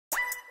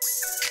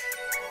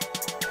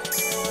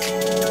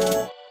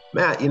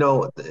Matt,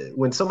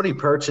 when somebody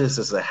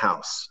purchases a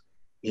house,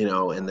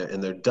 and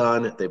they're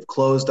done, they've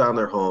closed on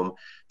their home,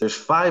 there's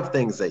five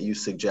things that you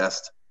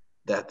suggest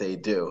that they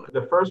do.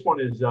 The first one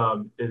is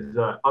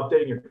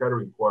updating your credit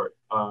report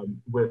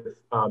with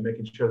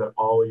making sure that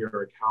all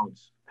your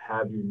accounts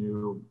have your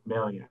new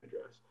mailing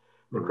address.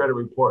 The credit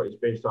report is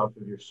based off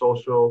of your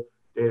social,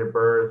 date of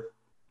birth,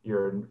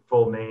 your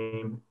full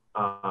name,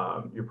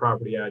 your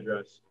property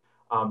address.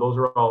 Those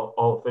are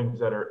all things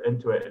that are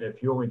into it. And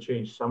if you only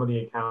change some of the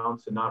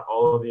accounts and not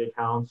all of the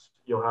accounts,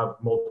 you'll have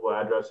multiple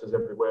addresses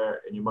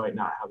everywhere, and you might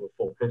not have a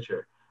full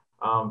picture.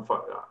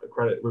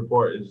 Credit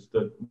report is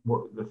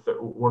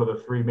one of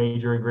the three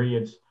major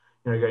ingredients.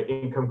 You got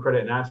income,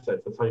 credit, and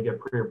assets. That's how you get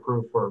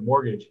pre-approved for a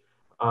mortgage.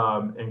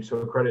 And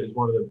so credit is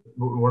one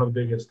of the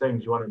biggest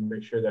things. You want to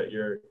make sure that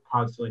you're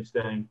constantly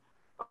staying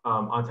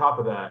on top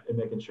of that and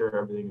making sure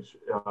everything's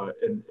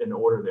in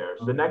order there.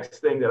 So the next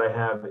thing that I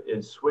have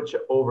is switch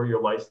over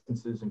your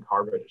licenses and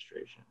car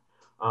registration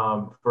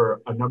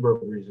for a number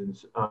of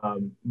reasons.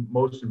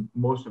 Most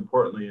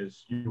importantly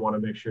is you want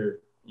to make sure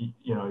you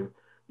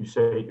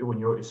say when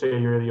you say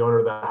you're the owner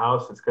of the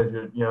house, it's because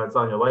it's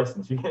on your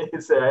license. You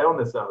can't say I own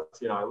this house.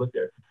 I live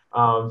there.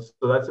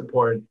 So that's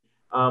important.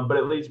 But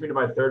it leads me to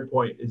my third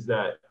point is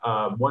that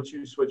once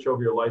you switch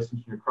over your license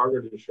and your car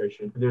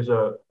registration, there's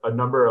a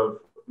number of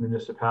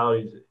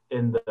municipalities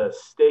in the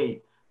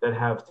state that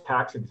have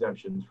tax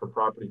exemptions for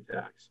property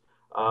tax.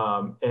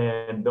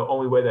 And the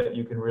only way that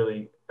you can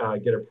really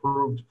get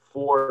approved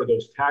for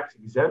those tax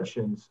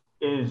exemptions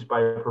is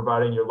by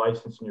providing your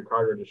license and your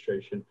car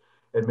registration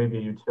and maybe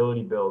a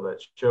utility bill that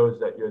shows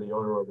that you're the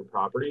owner of the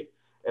property.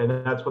 And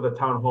that's what the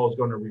town hall is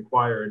going to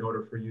require in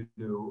order for you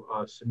to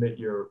submit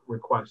your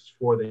requests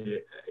for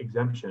the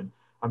exemption.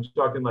 I'm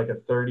talking like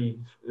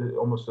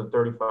almost a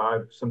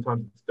 35,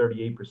 sometimes it's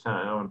 38%.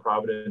 I know in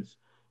Providence,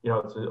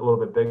 it's a little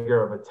bit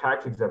bigger of a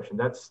tax exemption.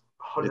 That's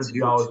hundreds of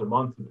dollars a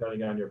month,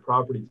 depending on your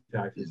property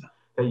taxes,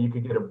 that you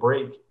could get a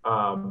break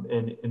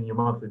in your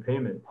monthly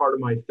payment. Part of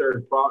my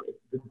third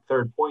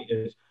point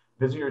is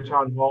visit your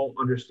town hall,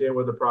 understand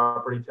where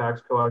the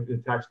tax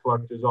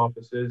collector's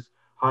office is,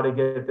 how to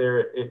get there,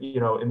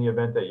 in the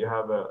event that you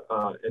have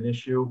an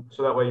issue,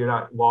 so that way you're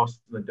not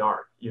lost in the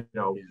dark,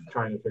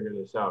 trying to figure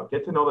this out.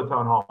 Get to know the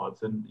town hall,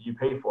 and you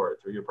pay for it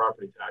through your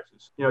property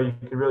taxes. You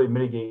can really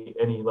mitigate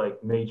any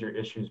major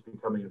issues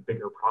becoming a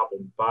bigger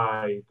problem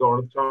by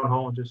going to the town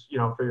hall and just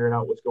figuring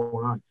out what's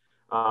going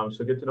on.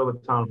 So get to know the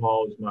town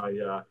hall is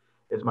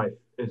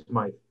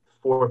my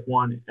fourth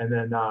one, and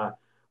then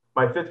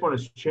my fifth one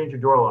is change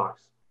your door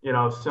locks.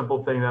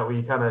 Simple thing that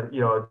we kind of,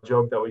 a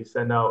joke that we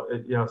send out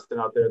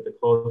there at the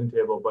closing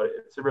table, but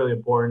it's really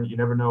important. You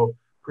never know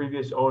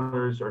previous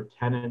owners or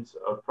tenants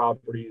of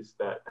properties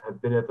that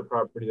have been at the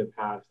property in the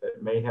past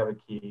that may have a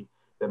key,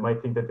 that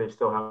might think that they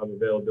still have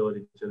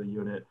availability to the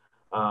unit.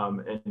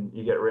 And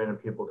you get random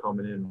people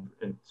coming in,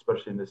 and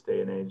especially in this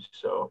day and age.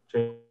 So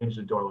change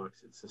the door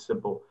locks. It's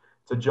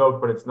a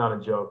joke, but it's not a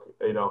joke.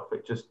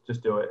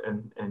 Just do it,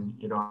 and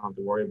you don't have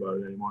to worry about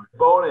it anymore.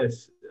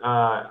 Bonus.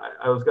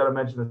 I was going to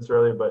mention this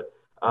earlier, but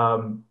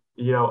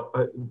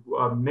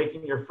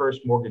making your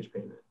first mortgage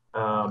payment.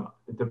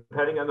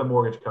 Depending on the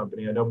mortgage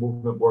company, I know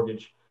Movement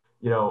Mortgage,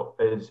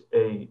 is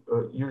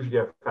usually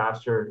a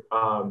faster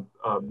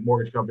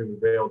mortgage company will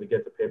be able to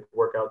get the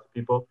paperwork out to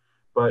people.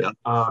 But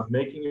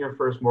making your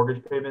first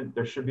mortgage payment,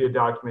 there should be a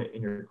document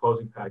in your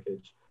closing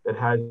package that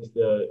has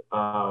the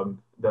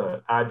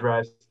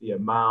address, the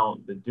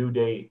amount, the due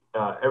date,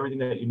 everything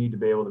that you need to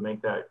be able to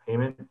make that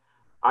payment.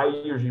 I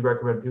usually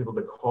recommend people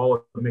to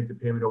call and make the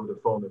payment over the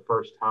phone the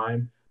first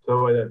time, so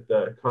that way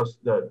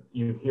that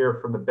you hear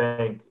from the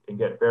bank and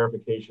get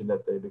verification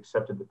that they've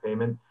accepted the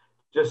payment,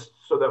 just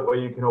so that way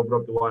you can open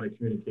up the line of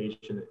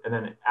communication. And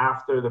then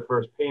after the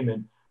first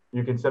payment,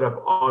 you can set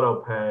up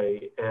auto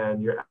pay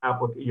and your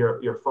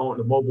phone,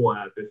 the mobile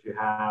app if you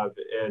have,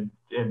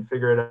 and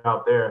figure it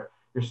out there.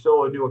 You're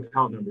still a new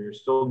account number. You're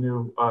still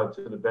new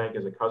to the bank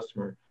as a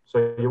customer.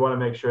 So you want to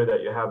make sure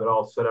that you have it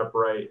all set up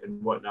right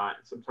and whatnot.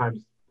 And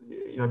sometimes,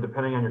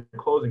 depending on your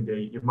closing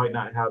date, you might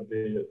not have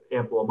the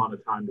ample amount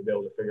of time to be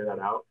able to figure that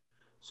out.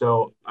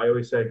 So I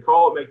always say,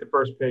 call and make the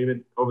first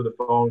payment over the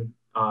phone.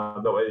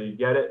 That way you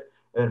get it.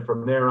 And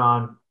from there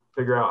on,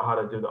 figure out how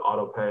to do the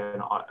auto pay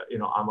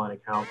and online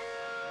account.